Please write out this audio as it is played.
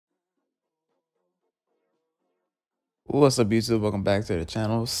What's up, YouTube? Welcome back to the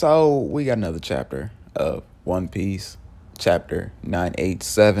channel. So, we got another chapter of One Piece, chapter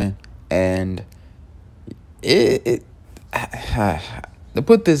 987. And it to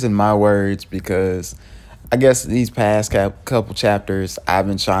put this in my words, because I guess these past couple chapters, I've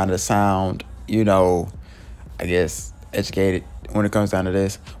been trying to sound, I guess, educated when it comes down to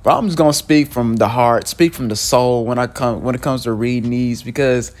this. But I'm just gonna speak from the heart, speak from the soul when it comes to reading these,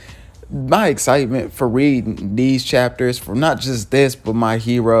 because my excitement for reading these chapters, for not just this, but My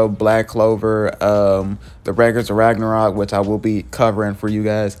Hero, Black Clover, the Records of Ragnarok, which I will be covering for you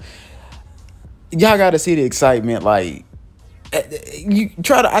guys. Y'all got to see the excitement. Like, I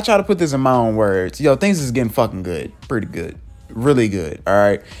try to put this in my own words. Yo, things is getting fucking good, pretty good, really good. All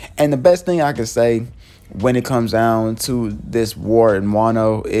right, and the best thing I can say when it comes down to this war in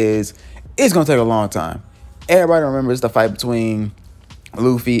Wano is it's gonna take a long time. Everybody remembers the fight between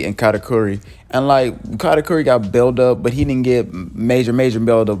Luffy and Katakuri, and like Katakuri got build up, but he didn't get major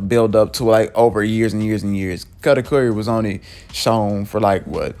build up to like over years and years and years. Katakuri was only shown for like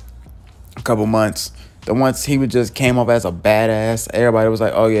what, a couple months. The once he would just came off as a badass, everybody was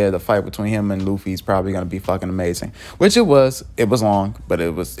like, oh yeah, the fight between him and Luffy is probably gonna be fucking amazing. Which it was. It was long, but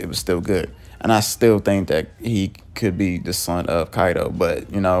it was still good. And I still think that he could be the son of Kaido.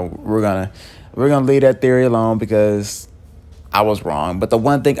 But we're gonna leave that theory alone because I was wrong. But the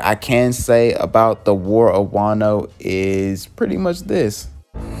one thing I can say about the War of Wano is pretty much this.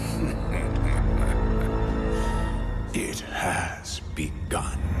 It has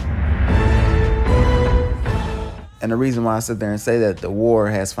begun. And the reason why I sit there and say that the war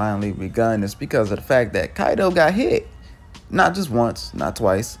has finally begun is because of the fact that Kaido got hit. Not just once, not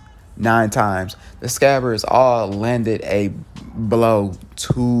twice, 9 times. The Scabbards all landed a blow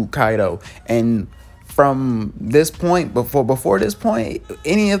to Kaido. And from this point, before this point,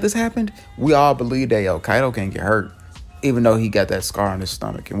 any of this happened, we all believed that, yo, Kaido can't get hurt. Even though he got that scar on his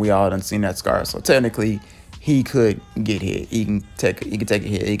stomach. And we all done seen that scar. So technically, he could get hit. He can take a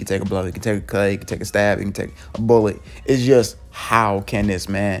hit. He can take a blow. He can take a cut. He can take a stab. He can take a bullet. It's just, how can this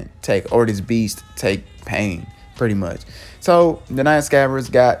man take, or this beast take pain, pretty much. So the 9 Scabbards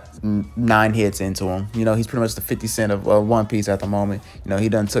got 9 hits into him. He's pretty much the 50 Cent of One Piece at the moment. He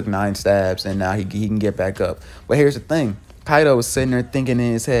done took 9 stabs, and now he can get back up. But here's the thing. Kaido was sitting there thinking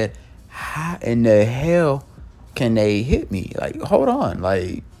in his head, how in the hell can they hit me? Like, hold on.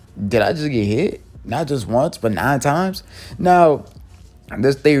 Like, did I just get hit? Not just once, but 9 times. Now,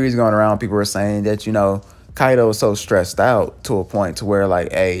 this theory is going around. People are saying that, Kaido is so stressed out to a point to where,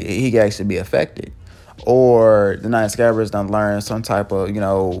 like, hey, he could actually be affected. Or the 9 Scabbards done learn some type of,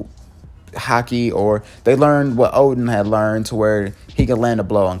 hockey, or they learned what Oden had learned to where he could land a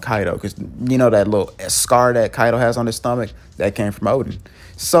blow on Kaido. Because, that little scar that Kaido has on his stomach, that came from Oden.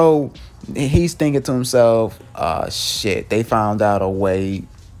 So he's thinking to himself, shit, they found out a way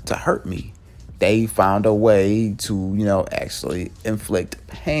to hurt me. They found a way to, actually inflict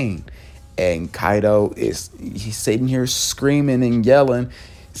pain. And Kaido he's sitting here screaming and yelling,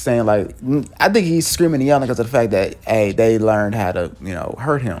 saying, like, I think he's screaming and yelling because of the fact that, hey, they learned how to,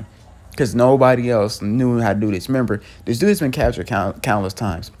 hurt him. Because nobody else knew how to do this. Remember, this dude's been captured countless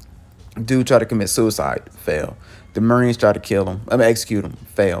times. Dude tried to commit suicide, failed. The Marines tried to kill him, execute him,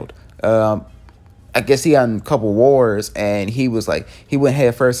 failed. I guess he had a couple wars, and he went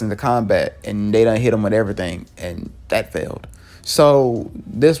head first into combat, and they done hit him with everything, and that failed. So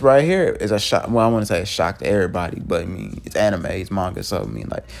this right here is a shock. Well, I want to say a shock to everybody, but I mean, it's anime, it's manga, so I mean,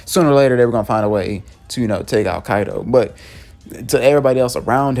 like, sooner or later they were gonna find a way to take out Kaido. But to everybody else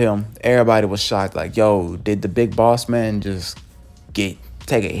around him, everybody was shocked. Like, yo, did the big boss man just take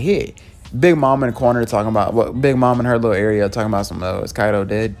a hit? Big Mom in the corner talking about Big Mom in her little area talking about some, is Kaido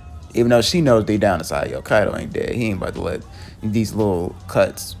dead? Even though she knows deep down inside, yo, Kaido ain't dead. He ain't about to let these little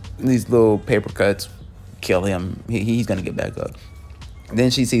cuts, these little paper cuts kill him. He's going to get back up.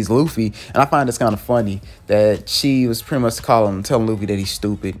 Then she sees Luffy, and I find it's kind of funny that she was pretty much telling Luffy that he's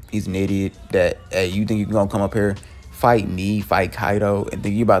stupid, he's an idiot, that, hey, you think you're going to come up here, fight me, fight Kaido, and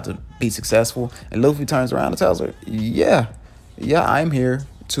think you're about to be successful? And Luffy turns around and tells her, yeah, I'm here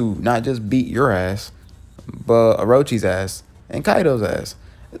to not just beat your ass, but Orochi's ass and Kaido's ass.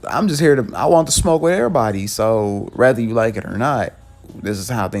 I'm just here I want to smoke with everybody. So whether you like it or not, this is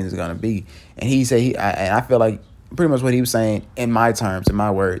how things are going to be. And he said, and I feel like pretty much what he was saying in my terms, in my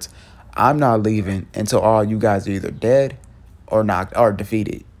words, I'm not leaving until all you guys are either dead or knocked or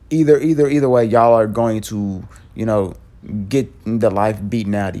defeated. Either way, y'all are going to, get the life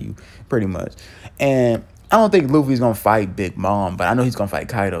beaten out of you, pretty much. And I don't think Luffy's gonna fight Big Mom, but I know he's gonna fight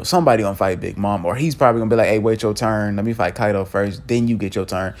Kaido. Somebody gonna fight Big Mom, or he's probably gonna be like, hey, wait your turn. Let me fight Kaido first, then you get your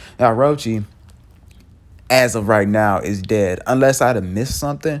turn. Now, Orochi, as of right now, is dead. Unless I'd have missed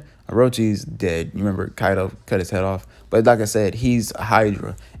something, Orochi's dead. You remember Kaido cut his head off. But like I said, he's a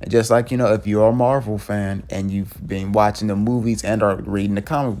Hydra. And just like, if you're a Marvel fan and you've been watching the movies and are reading the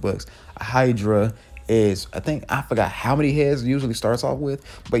comic books, a Hydra is, I forgot how many heads it usually starts off with.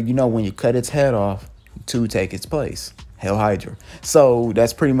 But when you cut its head off, two take its place. Hell Hydra. So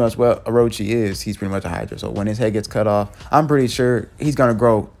that's pretty much what Orochi is. He's pretty much a Hydra. So when his head gets cut off, I'm pretty sure he's going to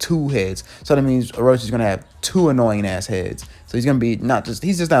grow two heads. So that means Orochi's going to have two annoying ass heads. So he's going to be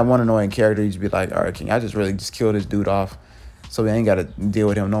he's just not one annoying character. He's be like, all right, can I just really just kill this dude off so we ain't got to deal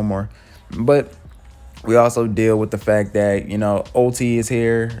with him no more. But we also deal with the fact that, OT is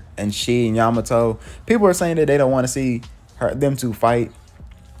here and she and Yamato. People are saying that they don't want to see them two fight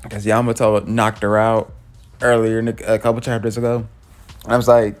because Yamato knocked her out earlier a couple chapters ago. And I was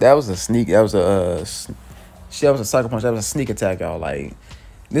like, that was a sucker punch. That was a sneak attack, y'all. Like,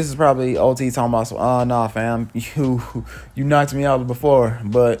 this is probably OT talking about, oh, nah, fam, you knocked me out before,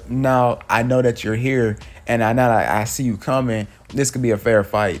 but now I know that you're here, and I see you coming. This could be a fair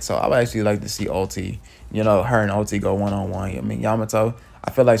fight. So I would actually like to see OT, her and OT go one-on-one. I mean, Yamato, I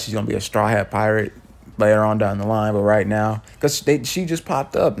feel like she's going to be a Straw Hat Pirate later on down the line, but right now, because she just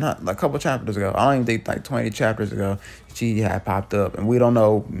popped up not a couple chapters ago. I don't even think like 20 chapters ago she had popped up, and we don't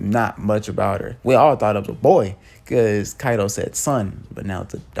know not much about her. We all thought it was a boy because Kaido said son, but now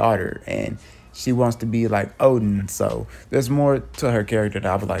it's a daughter, and she wants to be like Odin. So there's more to her character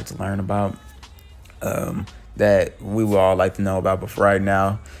that I would like to learn about, that we would all like to know about. But for right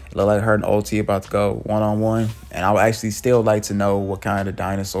now, it looks like her and OT about to go one-on-one, and I would actually still like to know what kind of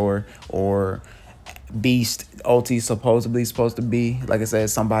dinosaur or beast OT supposedly supposed to be. Like I said,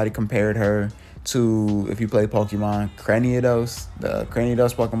 somebody compared her to, if you play Pokemon, Cranidos, the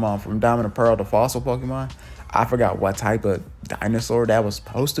Cranidos Pokemon from Diamond and Pearl, the fossil Pokemon. I forgot what type of dinosaur that was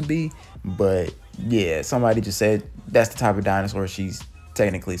supposed to be, but yeah, somebody just said that's the type of dinosaur she's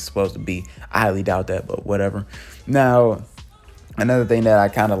technically supposed to be. I highly doubt that, but whatever. Now, another thing that I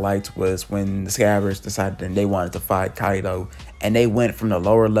kind of liked was when the Scabbers decided that they wanted to fight Kaido, and they went from the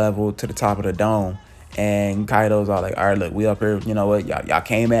lower level to the top of the dome. And Kaido's all like, all right, look, we up here. You know what? Y'all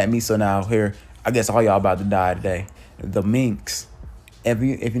came at me, so now here, I guess all y'all about to die today. The minks. If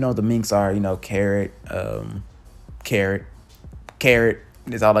you know what the minks are, Carrot, Carrot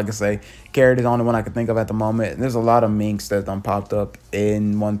is all I can say. Carrot is the only one I can think of at the moment. There's a lot of minks that done popped up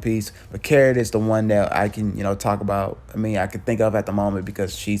in One Piece, but Carrot is the one that I can, talk about. I can think of at the moment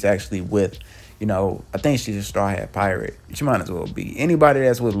because she's actually with, I think she's a Straw Hat Pirate. She might as well be. Anybody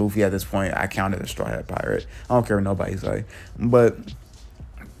that's with Luffy at this point, I count as a Straw Hat Pirate. I don't care what nobody say. But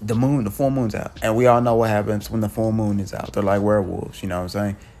the full moon's out. And we all know what happens when the full moon is out. They're like werewolves, you know what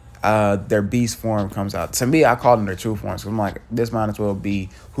I'm saying? Their beast form comes out. To me, I call them their true forms. I'm like, this might as well be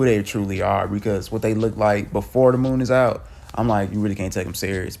who they truly are, because what they look like before the moon is out, I'm like, you really can't take them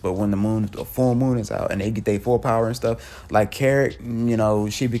serious. But when the full moon is out and they get their full power and stuff, like Carrot,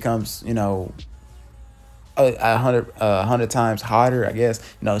 she becomes, a hundred times hotter, I guess.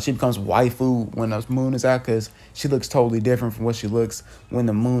 She becomes waifu when the moon is out, because she looks totally different from what she looks when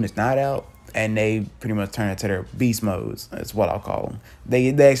the moon is not out. And they pretty much turn into their beast modes. That's what I'll call them.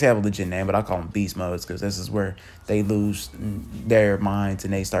 They actually have a legit name, but I call them beast modes, because this is where they lose their minds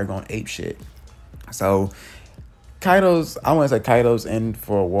and they start going ape shit. So I want to say Kaido's in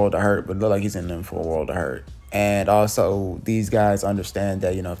for a world of hurt, but it look like he's in them for a world of hurt. And also, these guys understand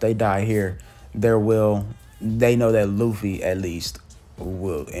that, if they die here, they know that Luffy at least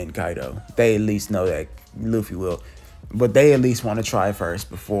will end Kaido. They at least know that Luffy will. But they at least want to try first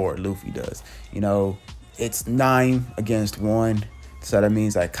before Luffy does. It's 9 against 1. So that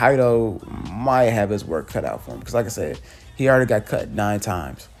means that Kaido might have his work cut out for him. Because like I said, he already got cut 9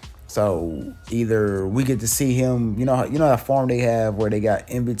 times. So either we get to see him, that form they have where they got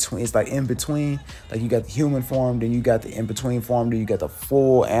in between. It's like in between. Like you got the human form, then you got the in between form, then you got the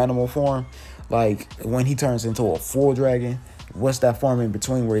full animal form. Like when he turns into a full dragon, what's that form in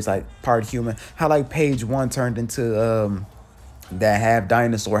between where he's like part human? How like Page 1 turned into that half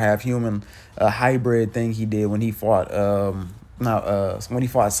dinosaur, half human hybrid thing he did when he fought when he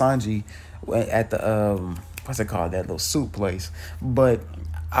fought Sanji at the what's it called, that little soup place. But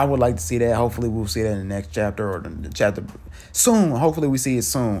I would like to see that. Hopefully we'll see that in the next chapter or the chapter soon. Hopefully we see it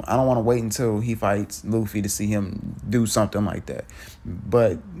soon. I don't want to wait until he fights Luffy to see him do something like that.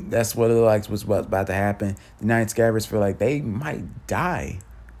 But that's what it looks like was what's about to happen. The Nine Scabbers feel like they might die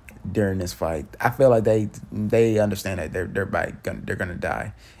during this fight. I feel like they understand that they're gonna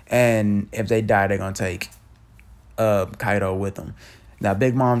die. And if they die, they're gonna take Kaido with them. Now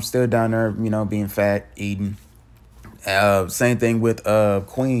Big Mom's still down there, being fat, eating. Same thing with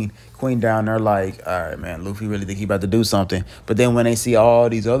Queen. Queen down there like, all right, man, Luffy really think he about to do something. But then when they see all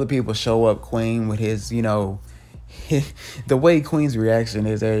these other people show up, Queen with his, the way Queen's reaction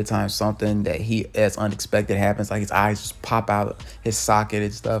is every time something that he as unexpected happens, like his eyes just pop out his socket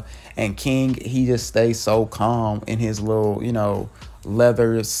and stuff. And King, he just stays so calm in his little,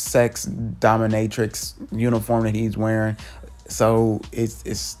 leather sex dominatrix uniform that he's wearing. So it's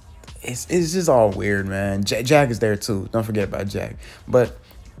just all weird, man. Jack is there too. Don't forget about Jack. But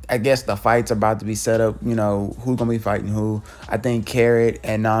I guess the fights are about to be set up. Who's gonna be fighting who? I think Carrot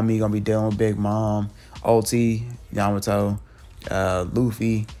and Nami gonna be dealing with Big Mom. Ulti, Yamato,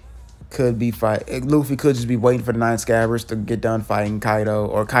 Luffy could be Luffy could just be waiting for the 9 Scabbards to get done fighting Kaido,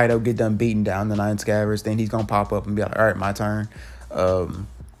 or Kaido get done beating down the 9 Scabbards. Then he's gonna pop up and be like, all right, my turn.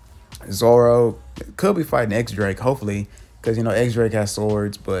 Zoro could be fighting X Drake, hopefully, because X Drake has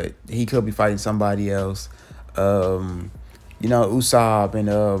swords, but he could be fighting somebody else. Usopp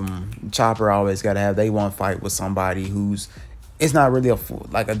and Chopper always gotta have they one fight with somebody who's. It's not really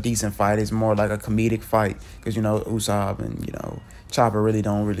a decent fight. It's more like a comedic fight because Usopp and Chopper really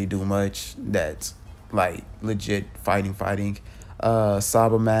don't really do much that's like legit fighting.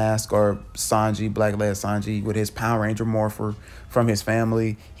 Saba Mask or Sanji, Black-Lead Sanji with his Power Ranger morpher from his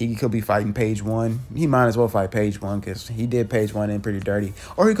family. He could be fighting Page 1. He might as well fight Page 1 because he did Page 1 in pretty dirty.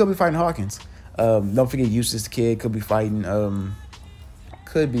 Or he could be fighting Hawkins. Don't forget Eustace the Kid could be fighting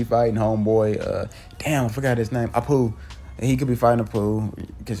homeboy. Damn, I forgot his name. Apu. He could be fighting Apu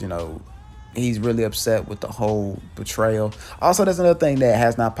because he's really upset with the whole betrayal. Also, there's another thing that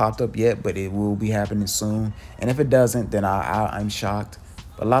has not popped up yet, but it will be happening soon. And if it doesn't, then I'm shocked.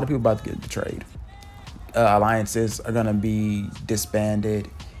 But a lot of people about to get betrayed. Alliances are gonna be disbanded,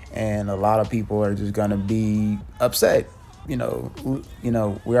 and a lot of people are just gonna be upset. We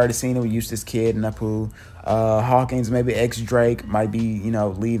already seen it with Eustace Kid and Apu. Hawkins, maybe X Drake might be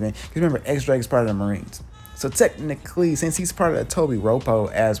leaving. Because remember, X Drake is part of the Marines. So technically, since he's part of the Toby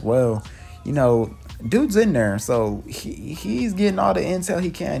Ropo as well, dude's in there. So he's getting all the intel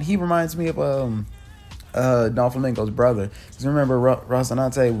he can. He reminds me of Don Flamingo's brother. Because remember,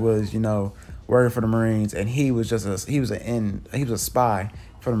 Rocinante was working for the Marines, and he was just a spy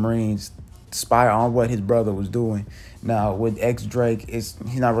for the Marines, spy on what his brother was doing. Now with X Drake, he's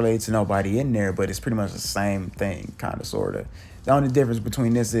not related to nobody in there, but it's pretty much the same thing, kind of, sort of. The only difference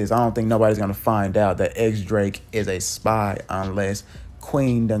between this is I don't think nobody's going to find out that X Drake is a spy unless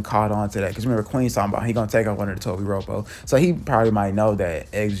Queen done caught on to that. Because remember, Queen's talking about he going to take out one of the Toby Ropo. So he probably might know that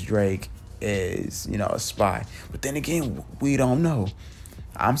X Drake is, a spy. But then again, we don't know.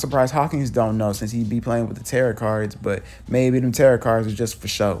 I'm surprised Hawkins don't know since he be playing with the tarot cards. But maybe them tarot cards are just for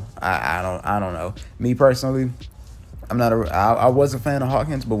show. I don't know. Me personally, I was a fan of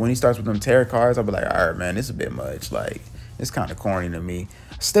Hawkins. But when he starts with them tarot cards, I'll be like, all right, man, this is a bit much. Like, it's kind of corny to me.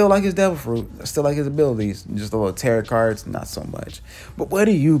 Still like his Devil Fruit. Still like his abilities. Just a little tarot cards, not so much. But what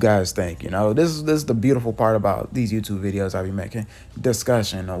do you guys think? This is the beautiful part about these YouTube videos I be making.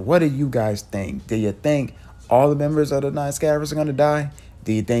 Discussion. What do you guys think? Do you think all the members of the 9 Scabbards are going to die?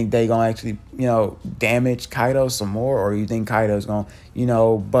 Do you think they going to actually, damage Kaido some more? Or you think Kaido's going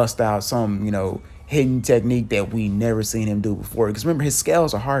to, bust out some, hidden technique that we never seen him do before? Because remember, his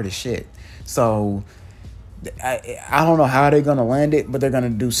scales are hard as shit. So I don't know how they're going to land it, but they're going to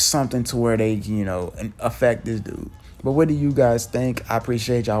do something to where they, affect this dude. But what do you guys think? I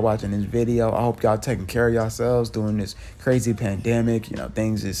appreciate y'all watching this video. I hope y'all taking care of yourselves during this crazy pandemic.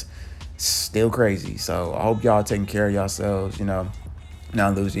 Things is still crazy. So I hope y'all taking care of yourselves,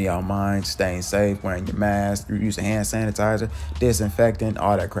 not losing y'all minds, staying safe, wearing your mask, using hand sanitizer, disinfectant,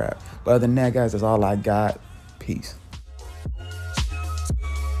 all that crap. But other than that, guys, that's all I got. Peace.